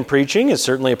teaching and preaching is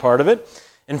certainly a part of it.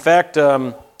 In fact,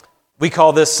 We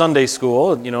call this Sunday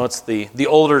school. You know, it's the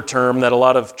older term that a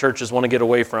lot of churches want to get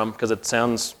away from because it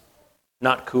sounds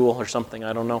not cool or something,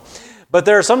 I don't know. But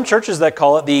there are some churches that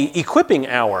call it the equipping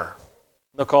hour.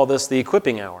 They'll call this the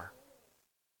equipping hour.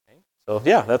 Okay. So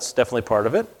yeah, that's definitely part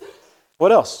of it.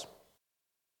 What else?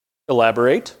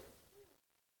 Elaborate.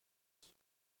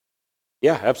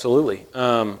 Yeah, absolutely.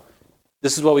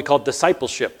 This is what we call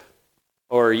discipleship,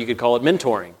 or you could call it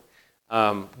mentoring.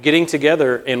 Getting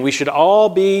together, and we should all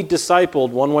be discipled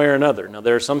one way or another. Now,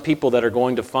 there are some people that are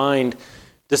going to find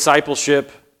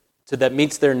discipleship that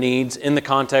meets their needs in the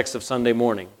context of Sunday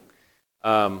morning.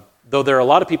 Though there are a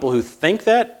lot of people who think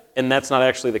that, and that's not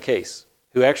actually the case,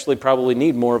 who actually probably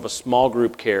need more of a small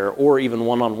group care or even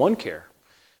one-on-one care.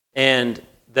 And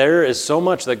there is so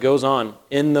much that goes on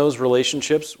in those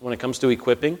relationships when it comes to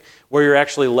equipping, where you're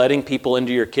actually letting people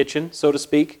into your kitchen, so to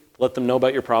speak, let them know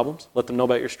about your problems, let them know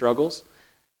about your struggles.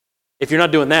 If you're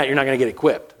not doing that, you're not going to get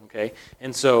equipped, okay?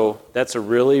 And so that's a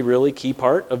really, really key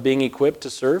part of being equipped to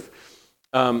serve.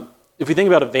 If we think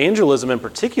about evangelism in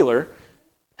particular,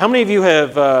 how many of you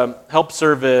have helped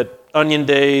serve at Onion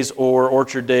Days or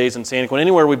Orchard Days in San Quentin,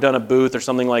 anywhere we've done a booth or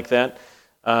something like that?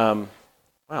 Wow,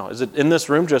 is it in this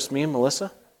room, just me and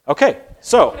Melissa? Okay,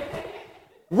 so,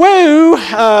 woo!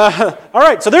 All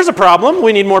right, so there's a problem.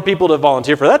 We need more people to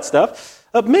volunteer for that stuff.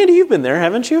 Mandy, you've been there,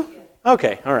 haven't you?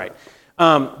 Okay, all right.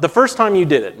 The first time you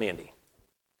did it, Mandy,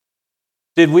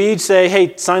 did we say,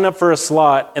 hey, sign up for a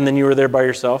slot, and then you were there by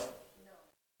yourself? No.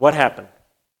 What happened?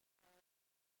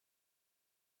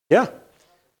 Yeah.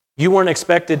 You weren't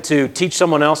expected to teach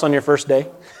someone else on your first day?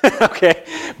 Okay.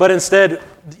 But instead,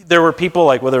 there were people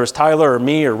like, whether it was Tyler or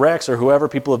me or Rex or whoever,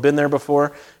 people have been there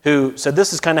before, who said,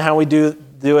 this is kind of how we do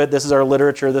it. This is our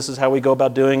literature. This is how we go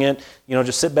about doing it. You know,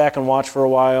 just sit back and watch for a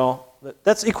while.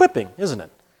 That's equipping, isn't it?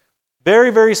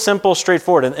 Very, very simple,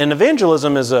 straightforward. And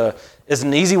evangelism is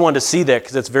an easy one to see that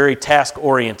because it's very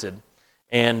task-oriented.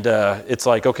 And it's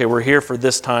like, okay, we're here for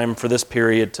this time, for this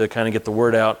period to kind of get the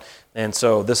word out. And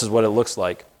so this is what it looks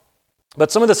like.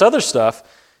 But some of this other stuff,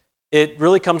 it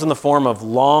really comes in the form of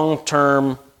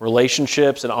long-term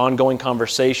relationships and ongoing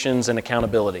conversations and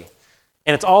accountability.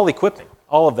 And it's all equipping.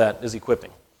 All of that is equipping.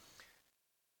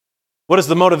 What is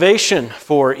the motivation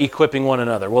for equipping one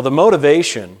another? Well, the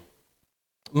motivation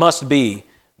must be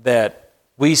that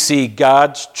we see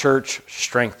God's church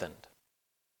strengthened.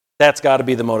 That's got to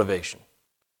be the motivation.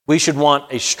 We should want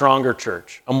a stronger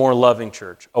church, a more loving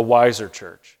church, a wiser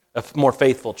church, a more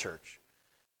faithful church.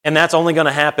 And that's only going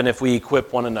to happen if we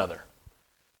equip one another.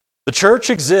 The church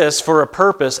exists for a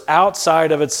purpose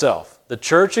outside of itself. The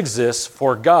church exists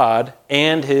for God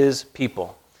and His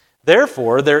people.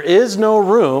 Therefore, there is no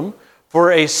room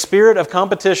for a spirit of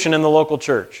competition in the local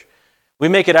church. We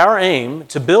make it our aim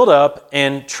to build up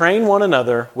and train one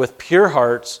another with pure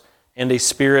hearts and a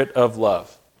spirit of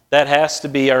love. That has to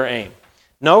be our aim.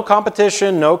 No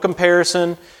competition, no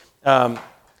comparison. If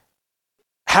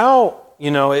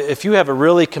you have a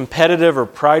really competitive or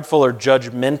prideful or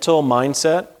judgmental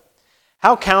mindset,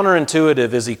 how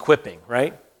counterintuitive is equipping,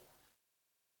 right?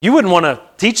 You wouldn't want to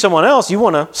teach someone else, you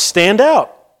want to stand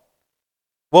out.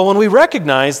 Well, when we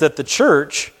recognize that the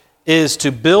church is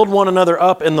to build one another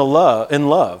up in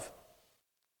love,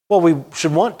 well, we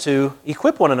should want to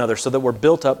equip one another so that we're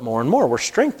built up more and more. We're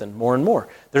strengthened more and more.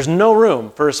 There's no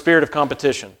room for a spirit of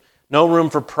competition, no room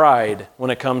for pride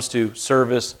when it comes to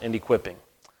service and equipping.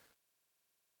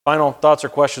 Final thoughts or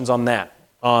questions on that,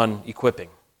 on equipping?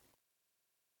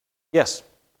 Yes?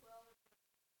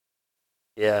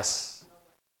 Yes.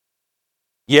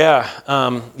 Yeah,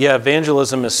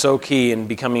 evangelism is so key in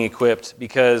becoming equipped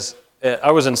because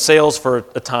I was in sales for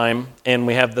a time, and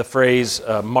we have the phrase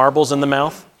marbles in the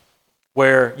mouth,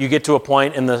 where you get to a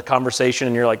point in the conversation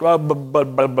and you're like,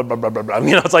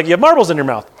 it's like you have marbles in your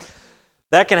mouth.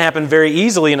 That can happen very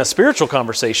easily in a spiritual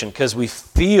conversation because we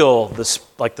feel this,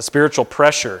 like the spiritual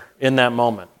pressure in that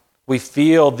moment. We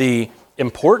feel the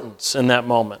importance in that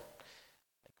moment.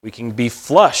 We can be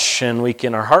flush and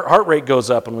our heart rate goes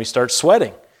up and we start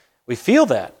sweating. We feel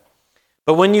that.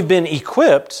 But when you've been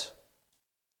equipped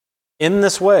in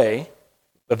this way,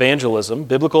 evangelism,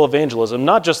 biblical evangelism,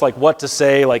 not just like what to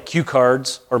say, like cue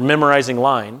cards or memorizing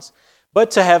lines,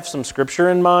 but to have some scripture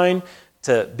in mind,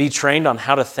 to be trained on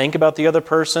how to think about the other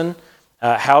person,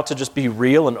 how to just be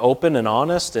real and open and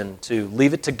honest, and to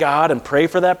leave it to God and pray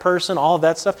for that person, all of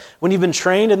that stuff. When you've been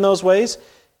trained in those ways,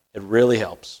 it really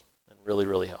helps. It really,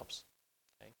 really helps.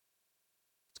 Okay.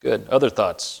 It's good. Other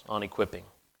thoughts on equipping?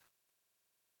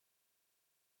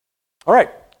 All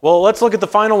right. Well, let's look at the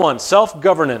final one,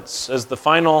 self-governance as the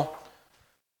final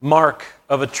mark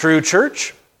of a true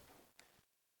church.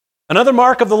 Another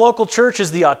mark of the local church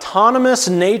is the autonomous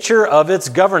nature of its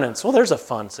governance. Well, there's a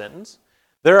fun sentence.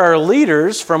 There are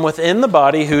leaders from within the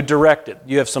body who direct it.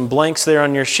 You have some blanks there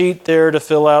on your sheet there to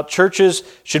fill out. Churches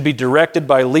should be directed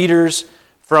by leaders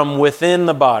from within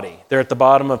the body. They're at the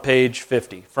bottom of page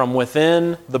 50. From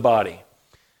within the body.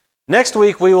 Next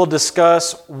week, we will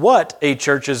discuss what a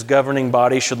church's governing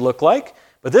body should look like.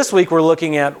 But this week, we're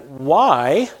looking at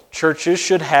why churches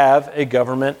should have a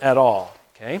government at all.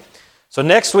 Okay? So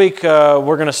next week,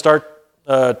 we're going to start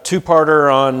a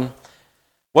two-parter on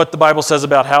what the Bible says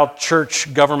about how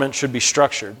church government should be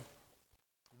structured.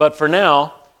 But for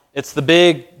now, it's the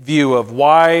big view of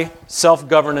why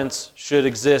self-governance should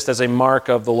exist as a mark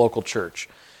of the local church.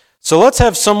 So let's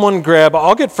have someone grab,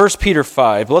 I'll get 1 Peter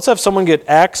 5. Let's have someone get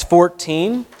Acts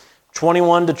 14,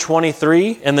 21 to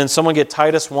 23, and then someone get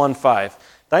Titus 1:5.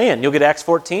 Diane, you'll get Acts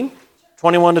 14,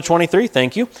 21 to 23,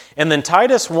 thank you. And then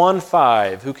Titus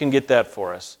 1:5, who can get that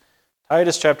for us?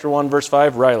 Titus chapter 1, verse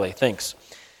 5, Riley, thanks.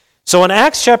 So in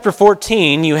Acts chapter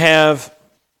 14, you have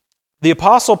the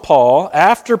Apostle Paul,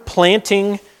 after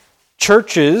planting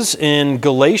churches in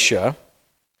Galatia,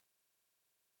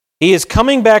 he is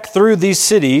coming back through these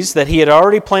cities that he had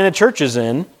already planted churches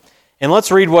in, and let's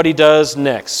read what he does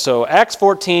next. So Acts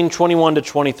 14, 21 to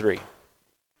 23.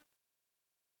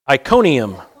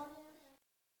 Iconium.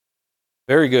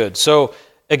 Very good. So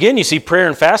again, you see prayer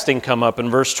and fasting come up in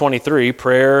verse 23,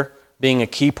 prayer being a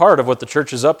key part of what the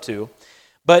church is up to.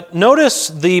 But notice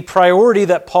the priority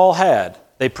that Paul had.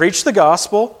 They preached the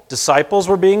gospel, disciples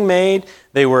were being made,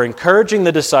 they were encouraging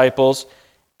the disciples,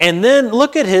 and then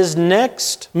look at his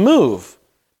next move.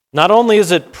 Not only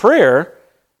is it prayer,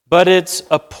 but it's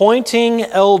appointing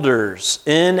elders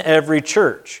in every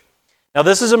church. Now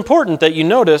this is important that you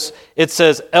notice it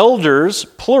says elders,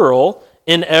 plural,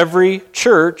 in every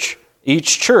church,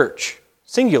 each church,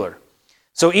 singular.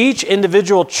 So each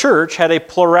individual church had a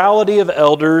plurality of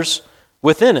elders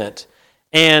within it,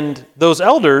 and those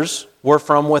elders were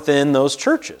from within those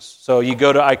churches. So you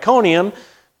go to Iconium,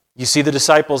 you see the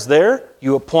disciples there,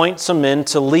 you appoint some men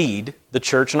to lead the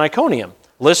church in Iconium.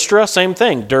 Lystra, same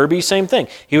thing. Derbe, same thing.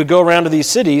 He would go around to these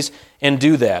cities and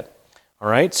do that. All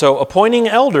right, so appointing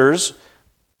elders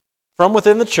from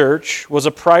within the church was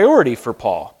a priority for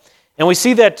Paul. And we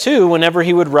see that too whenever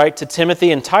he would write to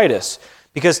Timothy and Titus,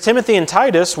 because Timothy and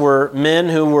Titus were men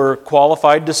who were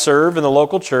qualified to serve in the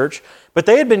local church, but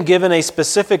they had been given a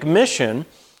specific mission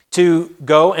to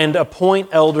go and appoint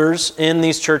elders in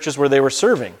these churches where they were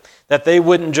serving, that they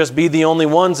wouldn't just be the only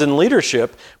ones in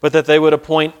leadership, but that they would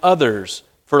appoint others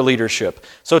for leadership.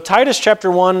 So Titus chapter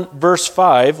 1, verse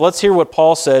 5, let's hear what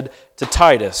Paul said to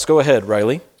Titus. Go ahead,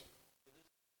 Riley.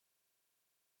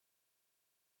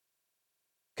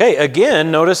 Okay,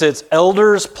 again, notice it's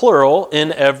elders, plural,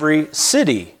 in every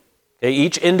city. Okay,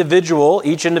 each individual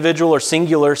or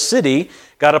singular city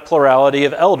got a plurality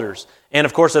of elders. And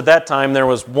of course, at that time, there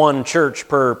was one church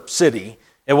per city.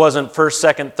 It wasn't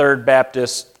 1st, 2nd, 3rd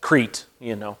Baptist Crete,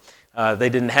 They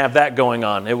didn't have that going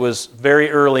on. It was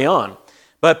very early on.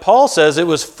 But Paul says it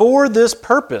was for this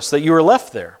purpose that you were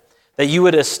left there, that you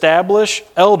would establish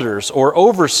elders or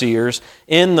overseers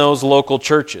in those local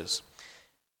churches.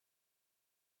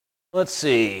 Let's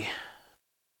see.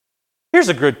 Here's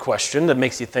a good question that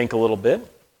makes you think a little bit.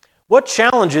 What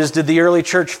challenges did the early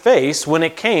church face when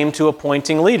it came to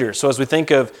appointing leaders? So as we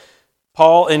think of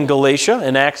Paul in Galatia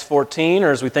in Acts 14,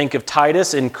 or as we think of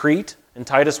Titus in Crete in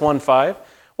Titus 1:5,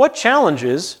 what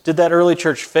challenges did that early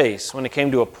church face when it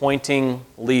came to appointing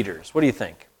leaders? What do you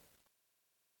think?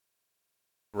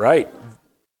 Right.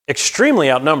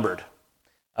 Extremely outnumbered.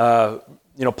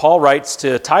 Paul writes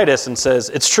to Titus and says,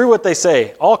 it's true what they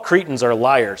say, all Cretans are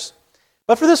liars.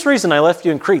 But for this reason I left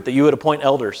you in Crete, that you would appoint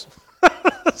elders.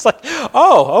 It's like,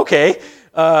 oh, okay.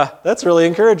 That's really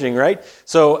encouraging, right?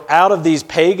 So out of these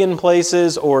pagan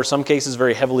places, or some cases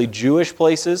very heavily Jewish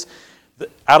places,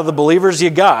 out of the believers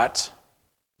you got,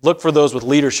 look for those with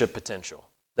leadership potential.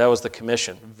 That was the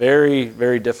commission. Very,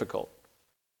 very difficult.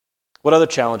 What other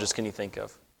challenges can you think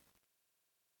of?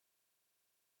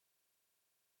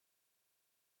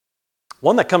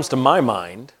 One that comes to my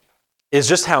mind is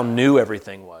just how new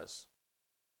everything was.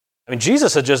 I mean,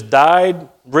 Jesus had just died,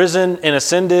 risen, and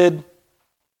ascended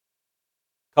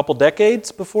a couple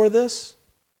decades before this,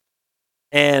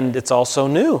 and it's all so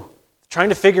new. Trying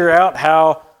to figure out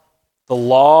how the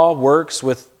law works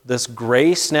with this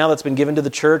grace now that's been given to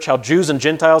the church, how Jews and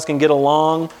Gentiles can get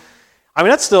along. I mean,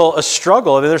 that's still a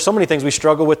struggle. I mean, there's so many things we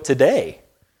struggle with today.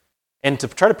 And to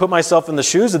try to put myself in the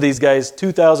shoes of these guys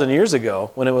 2,000 years ago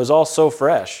when it was all so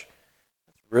fresh,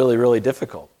 really, really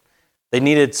difficult. They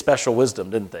needed special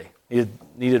wisdom, didn't they?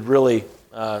 Needed really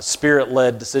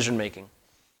spirit-led decision-making.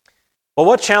 Well,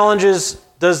 what challenges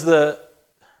does the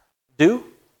do?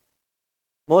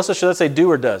 Melissa, should I say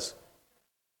do or does?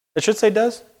 It should say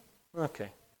does? Okay.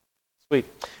 Sweet.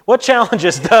 What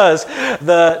challenges does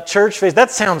the church face?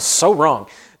 That sounds so wrong.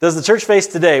 Does the church face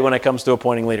today when it comes to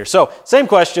appointing leaders? So, same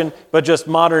question, but just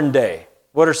modern day.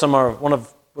 What are some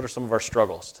of our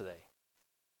struggles today?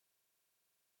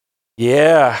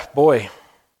 Yeah, boy,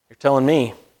 you're telling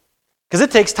me. Because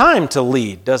it takes time to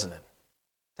lead, doesn't it?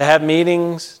 To have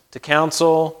meetings, to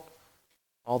counsel,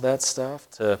 all that stuff,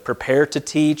 to prepare to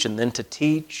teach and then to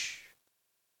teach.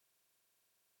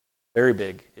 Very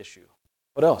big issue.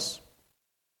 What else?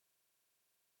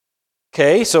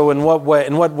 Okay, so in what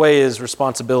way is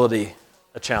responsibility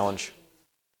a challenge?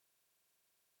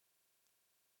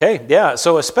 Okay, yeah,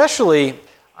 so especially,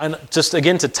 just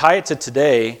again to tie it to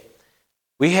today,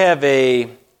 we have a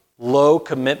low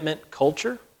commitment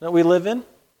culture that we live in.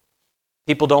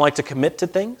 People don't like to commit to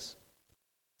things.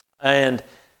 And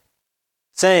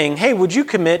saying, hey, would you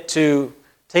commit to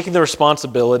taking the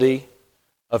responsibility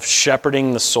of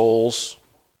shepherding the souls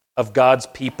of God's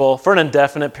people for an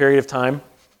indefinite period of time?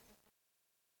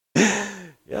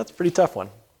 Yeah, that's a pretty tough one.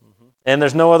 And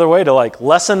there's no other way to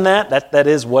lessen that. That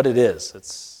is what it is.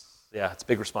 It's a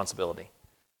big responsibility.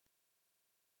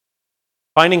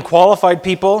 Finding qualified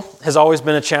people has always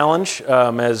been a challenge.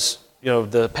 As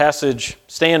the passage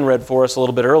Stan read for us a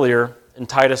little bit earlier in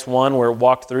Titus 1, where it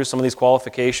walked through some of these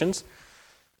qualifications.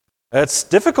 It's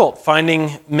difficult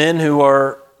finding men who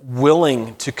are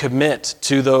willing to commit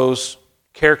to those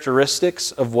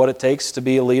characteristics of what it takes to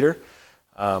be a leader.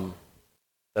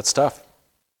 That's tough.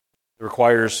 It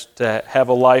requires to have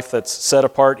a life that's set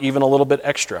apart even a little bit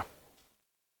extra.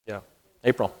 Yeah.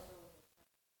 April.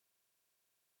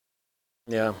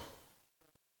 Yeah.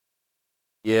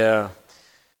 Yeah.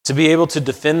 To be able to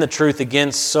defend the truth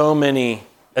against so many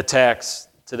attacks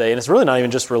today, and it's really not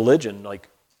even just religion,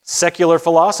 secular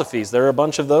philosophies. There are a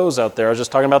bunch of those out there. I was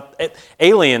just talking about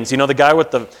aliens. The guy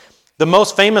with the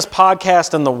most famous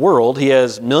podcast in the world. He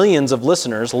has millions of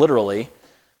listeners, literally.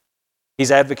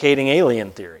 He's advocating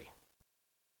alien theory.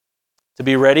 To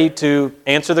be ready to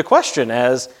answer the question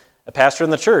as a pastor in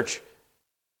the church,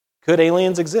 could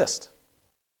aliens exist?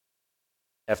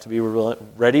 You have to be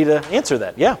ready to answer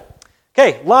that. Yeah.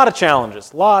 Okay, a lot of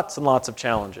challenges. Lots and lots of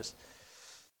challenges.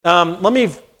 Let me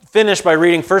finish by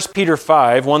reading 1 Peter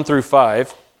 5, 1 through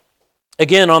 5.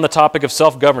 Again, on the topic of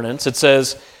self-governance, it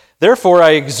says, "Therefore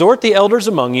I exhort the elders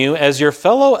among you as your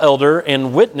fellow elder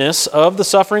and witness of the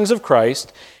sufferings of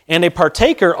Christ, and a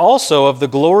partaker also of the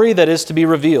glory that is to be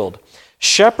revealed.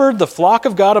 Shepherd the flock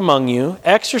of God among you,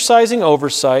 exercising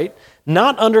oversight,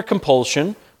 not under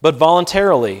compulsion, but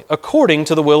voluntarily, according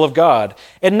to the will of God,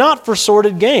 and not for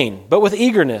sordid gain, but with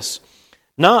eagerness,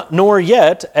 nor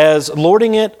yet as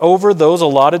lording it over those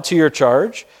allotted to your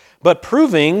charge, but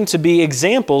proving to be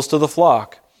examples to the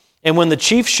flock. And when the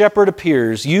chief shepherd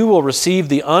appears, you will receive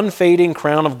the unfading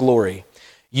crown of glory.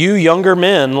 You younger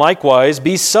men, likewise,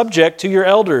 be subject to your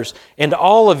elders, and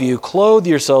all of you clothe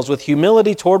yourselves with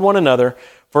humility toward one another,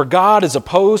 for God is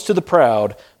opposed to the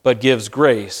proud, but gives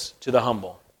grace to the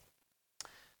humble."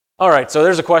 All right, so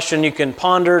there's a question you can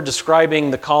ponder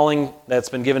describing the calling that's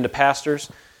been given to pastors.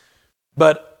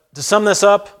 But to sum this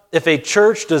up, if a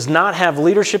church does not have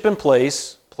leadership in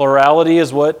place, plurality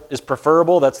is what is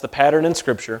preferable, that's the pattern in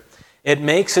Scripture, it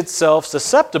makes itself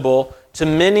susceptible to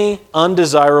many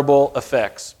undesirable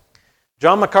effects.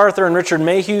 John MacArthur and Richard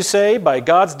Mayhew say, by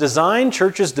God's design,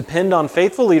 churches depend on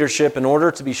faithful leadership in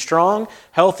order to be strong,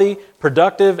 healthy,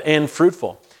 productive, and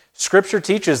fruitful. Scripture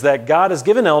teaches that God has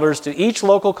given elders to each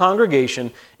local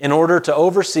congregation in order to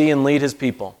oversee and lead His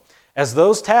people. As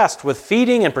those tasked with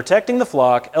feeding and protecting the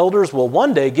flock, elders will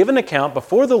one day give an account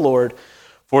before the Lord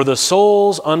for the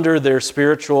souls under their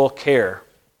spiritual care.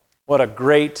 What a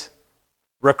great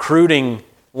recruiting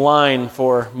line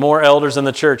for more elders in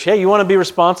the church. Hey, you want to be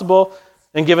responsible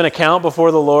and give an account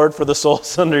before the Lord for the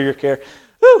souls under your care?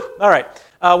 Whew! All right.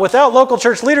 Without local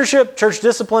church leadership, church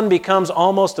discipline becomes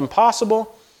almost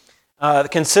impossible.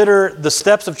 Consider the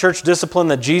steps of church discipline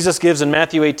that Jesus gives in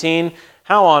Matthew 18.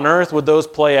 How on earth would those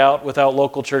play out without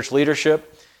local church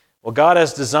leadership? Well, God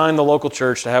has designed the local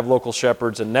church to have local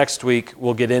shepherds, and next week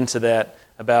we'll get into that,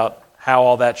 about how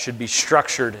all that should be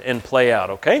structured and play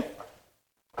out, okay?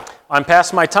 I'm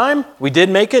past my time. We did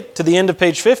make it to the end of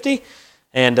page 50,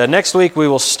 and next week we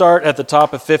will start at the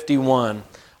top of 51.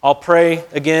 I'll pray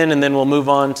again, and then we'll move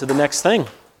on to the next thing.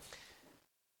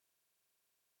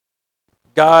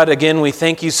 God, again, we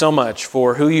thank you so much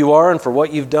for who you are and for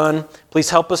what you've done. Please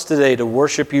help us today to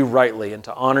worship you rightly and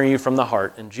to honor you from the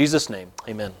heart. In Jesus' name,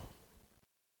 amen.